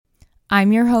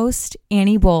I'm your host,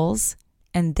 Annie Bowles,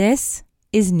 and this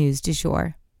is News du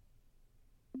Jour.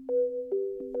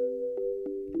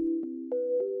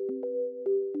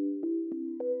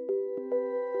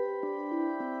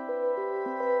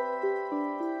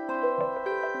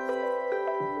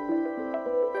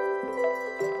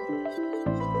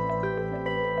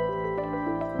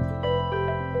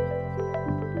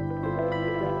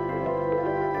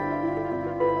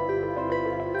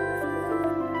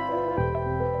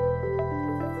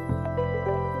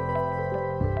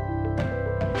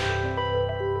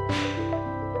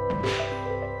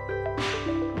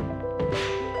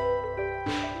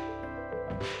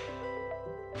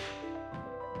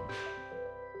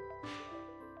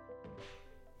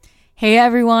 Hey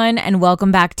everyone, and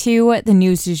welcome back to the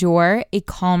News du Jour, a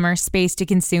calmer space to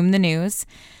consume the news.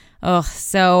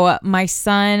 So my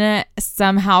son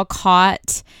somehow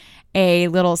caught a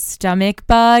little stomach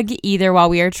bug either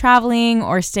while we were traveling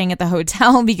or staying at the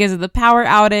hotel because of the power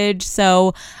outage.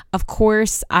 So of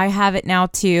course I have it now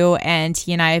too, and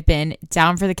he and I have been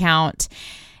down for the count.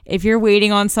 If you're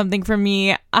waiting on something from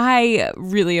me, I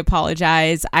really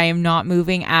apologize. I am not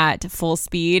moving at full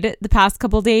speed the past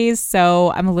couple days,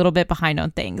 so I'm a little bit behind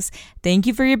on things. Thank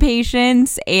you for your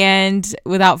patience, and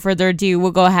without further ado,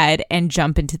 we'll go ahead and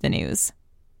jump into the news.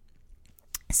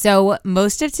 So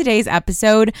most of today's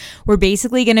episode, we're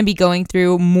basically going to be going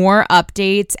through more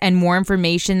updates and more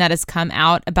information that has come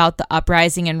out about the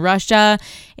uprising in Russia.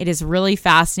 It is really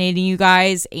fascinating, you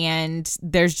guys, and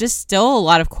there's just still a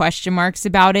lot of question marks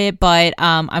about it, but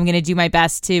I'm going to do my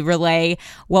best to relay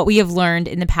what we have learned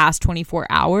in the past 24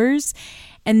 hours.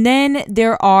 And then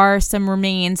there are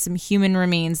some human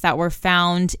remains that were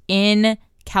found in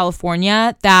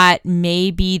California that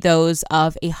may be those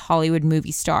of a Hollywood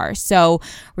movie star. So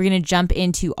we're going to jump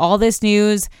into all this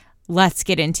news. Let's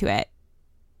get into it.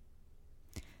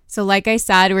 So like I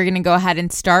said, we're going to go ahead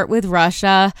and start with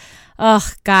Russia.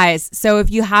 Guys, so if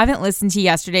you haven't listened to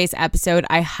yesterday's episode,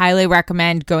 I highly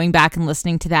recommend going back and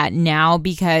listening to that now,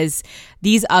 because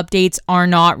these updates are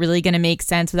not really going to make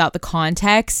sense without the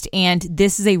context. And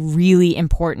this is a really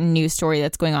important news story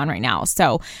that's going on right now.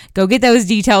 So go get those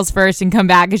details first and come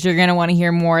back, because you're going to want to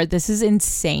hear more. This is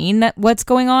insane what's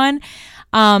going on.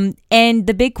 And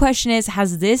the big question is,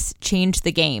 has this changed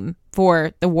the game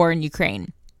for the war in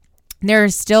Ukraine? There are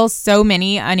still so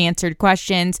many unanswered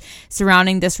questions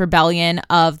surrounding this rebellion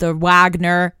of the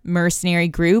Wagner mercenary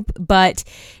group, but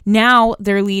now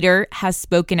their leader has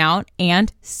spoken out,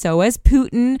 and so has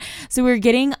Putin. So we're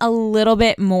getting a little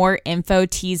bit more info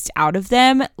teased out of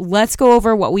them. Let's go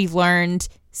over what we've learned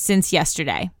since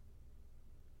yesterday.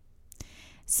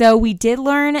 So we did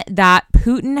learn that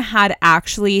Putin had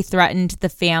actually threatened the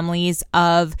families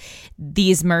of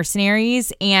these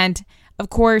mercenaries, and of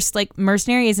course, like,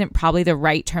 mercenary isn't probably the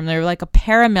right term. They're like a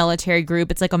paramilitary group.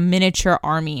 It's like a miniature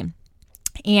army.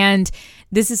 And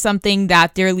this is something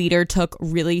that their leader took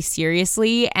really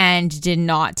seriously and did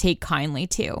not take kindly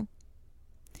to.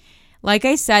 Like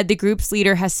I said, the group's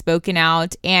leader has spoken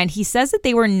out, and he says that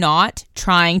they were not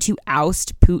trying to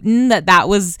oust Putin, that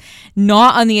was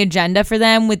not on the agenda for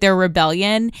them with their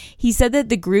rebellion. He said that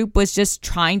the group was just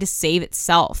trying to save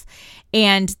itself,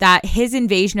 and that his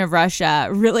invasion of Russia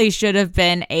really should have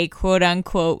been a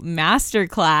quote-unquote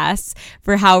masterclass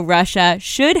for how Russia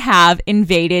should have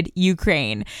invaded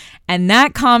Ukraine. And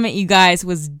that comment, you guys,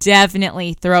 was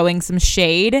definitely throwing some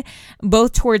shade,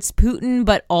 both towards Putin,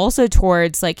 but also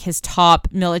towards like his top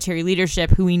military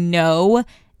leadership, who we know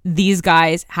these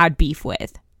guys had beef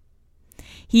with.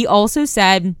 He also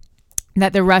said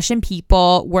that the Russian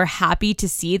people were happy to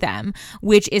see them,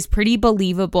 which is pretty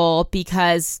believable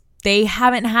because they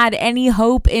haven't had any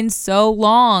hope in so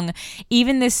long.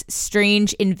 Even this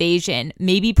strange invasion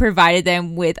maybe provided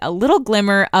them with a little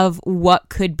glimmer of what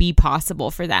could be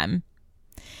possible for them.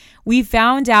 We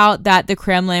found out that the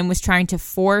Kremlin was trying to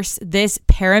force this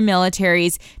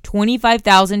paramilitary's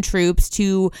 25,000 troops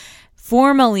to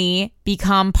formally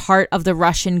become part of the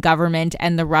Russian government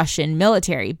and the Russian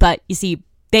military. But you see,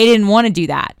 they didn't want to do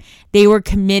that. They were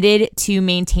committed to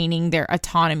maintaining their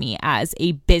autonomy as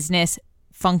a business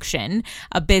function,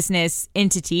 a business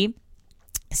entity.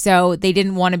 So they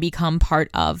didn't want to become part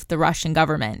of the Russian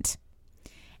government.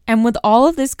 And with all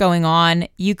of this going on,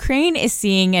 Ukraine is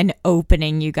seeing an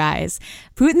opening, you guys.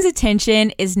 Putin's attention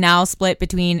is now split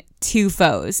between two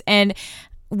foes. And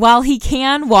while he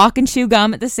can walk and chew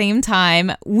gum at the same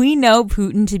time, we know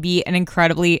Putin to be an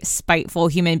incredibly spiteful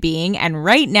human being. And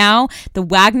right now, the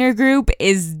Wagner Group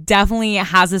definitely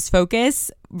has his focus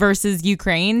versus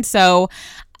Ukraine. So,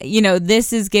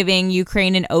 this is giving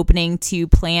Ukraine an opening to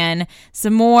plan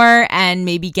some more and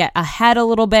maybe get ahead a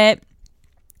little bit.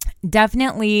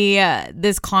 definitely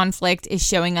this conflict is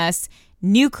showing us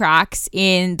new cracks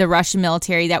in the Russian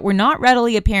military that were not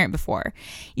readily apparent before.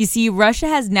 You see, Russia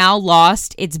has now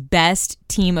lost its best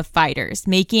team of fighters,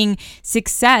 making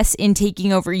success in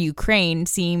taking over Ukraine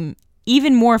seem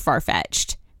even more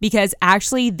far-fetched, because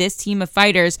actually this team of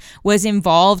fighters was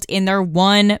involved in their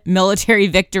one military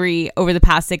victory over the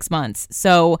past 6 months.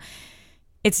 So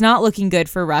it's not looking good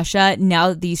for Russia now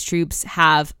that these troops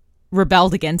have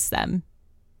rebelled against them.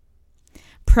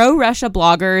 Pro-Russia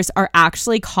bloggers are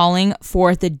actually calling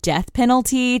for the death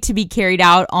penalty to be carried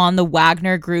out on the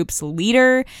Wagner Group's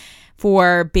leader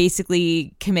for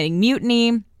basically committing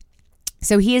mutiny.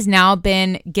 So he has now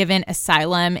been given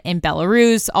asylum in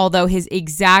Belarus, although his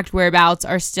exact whereabouts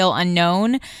are still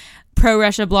unknown.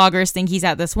 Pro-Russia bloggers think he's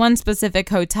at this one specific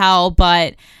hotel,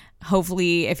 but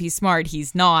hopefully if he's smart,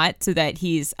 he's not, so that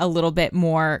he's a little bit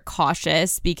more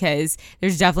cautious, because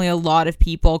there's definitely a lot of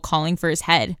people calling for his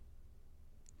head.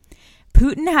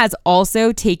 Putin has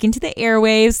also taken to the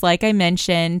airwaves, like I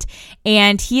mentioned,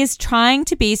 and he is trying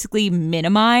to basically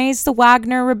minimize the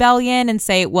Wagner rebellion and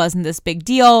say it wasn't this big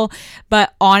deal.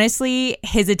 But honestly,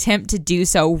 his attempt to do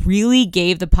so really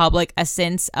gave the public a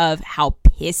sense of how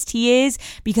pissed he is,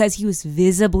 because he was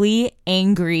visibly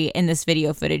angry in this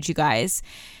video footage, you guys.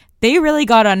 They really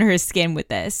got under his skin with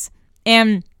this.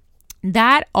 And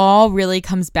that all really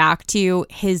comes back to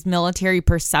his military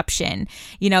perception.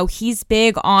 You know, he's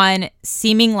big on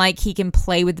seeming like he can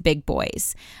play with the big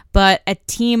boys, but a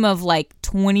team of like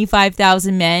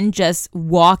 25,000 men just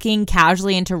walking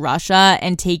casually into Russia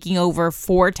and taking over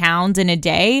 4 towns in a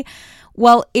day,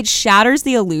 well, it shatters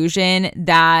the illusion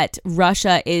that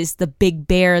Russia is the big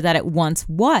bear that it once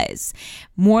was,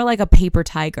 more like a paper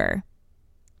tiger.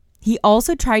 He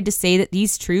also tried to say that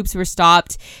these troops were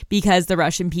stopped because the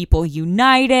Russian people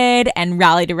united and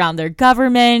rallied around their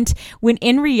government, when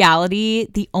in reality,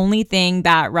 the only thing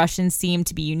that Russians seem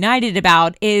to be united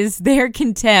about is their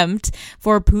contempt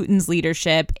for Putin's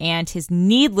leadership and his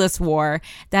needless war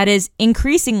that is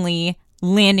increasingly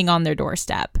landing on their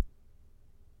doorstep.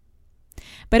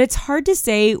 But it's hard to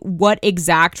say what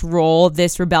exact role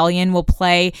this rebellion will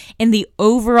play in the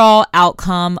overall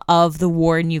outcome of the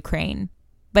war in Ukraine.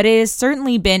 But it has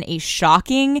certainly been a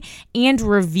shocking and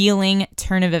revealing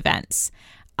turn of events.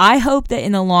 I hope that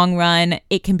in the long run,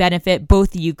 it can benefit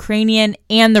both the Ukrainian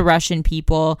and the Russian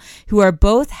people, who are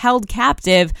both held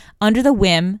captive under the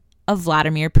whim of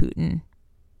Vladimir Putin.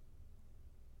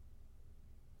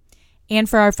 And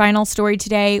for our final story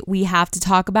today, we have to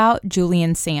talk about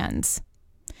Julian Sands.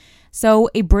 So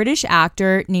a British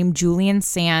actor named Julian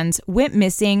Sands went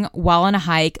missing while on a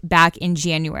hike back in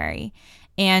January.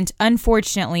 And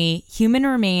unfortunately, human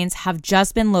remains have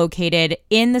just been located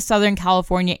in the Southern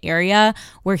California area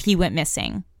where he went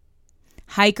missing.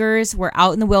 Hikers were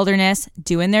out in the wilderness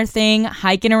doing their thing,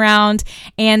 hiking around,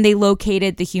 and they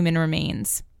located the human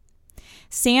remains.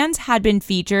 Sands had been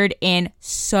featured in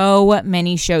so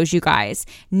many shows, you guys,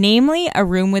 namely A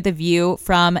Room with a View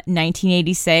from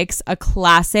 1986, a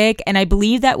classic, and I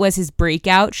believe that was his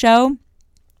breakout show.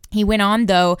 He went on,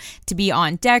 though, to be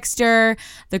on Dexter,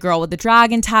 The Girl with the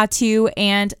Dragon Tattoo,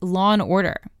 and Law and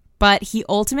Order. But he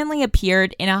ultimately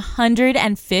appeared in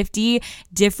 150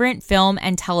 different film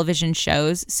and television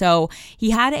shows, so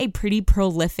he had a pretty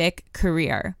prolific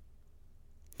career.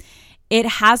 It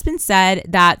has been said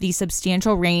that the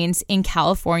substantial rains in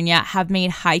California have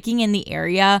made hiking in the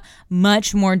area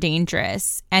much more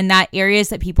dangerous, and that areas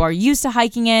that people are used to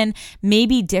hiking in may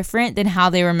be different than how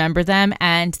they remember them,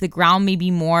 and the ground may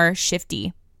be more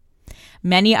shifty.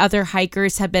 Many other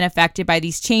hikers have been affected by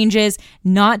these changes,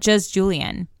 not just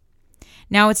Julian.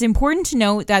 Now, it's important to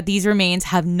note that these remains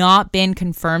have not been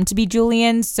confirmed to be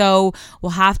Julian, so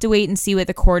we'll have to wait and see what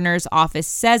the coroner's office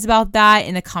says about that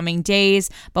in the coming days,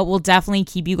 but we'll definitely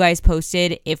keep you guys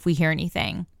posted if we hear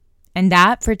anything. And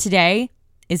that, for today,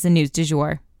 is the news du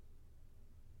jour.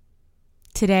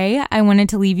 Today, I wanted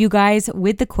to leave you guys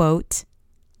with the quote,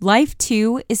 "Life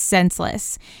too is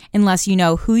senseless unless you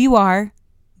know who you are,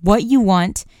 what you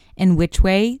want, and which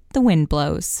way the wind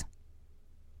blows."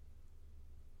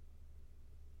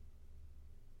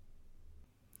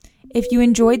 If you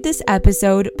enjoyed this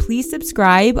episode, please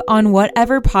subscribe on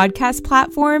whatever podcast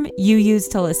platform you use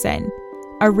to listen.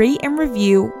 A rate and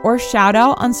review or shout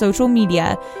out on social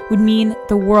media would mean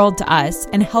the world to us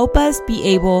and help us be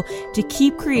able to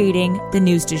keep creating the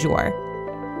news du jour.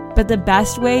 But the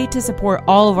best way to support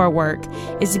all of our work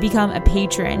is to become a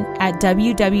patron at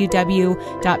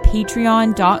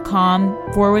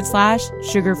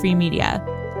www.patreon.com/sugarfreemedia.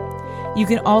 You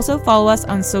can also follow us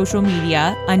on social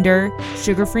media under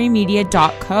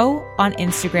sugarfreemedia.co on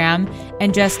Instagram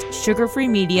and just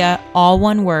sugarfreemedia, all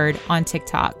one word, on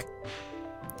TikTok.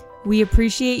 We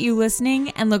appreciate you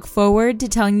listening and look forward to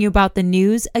telling you about the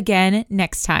news again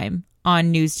next time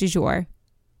on News du Jour.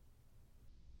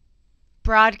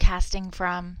 Broadcasting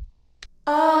from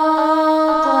Oklahoma.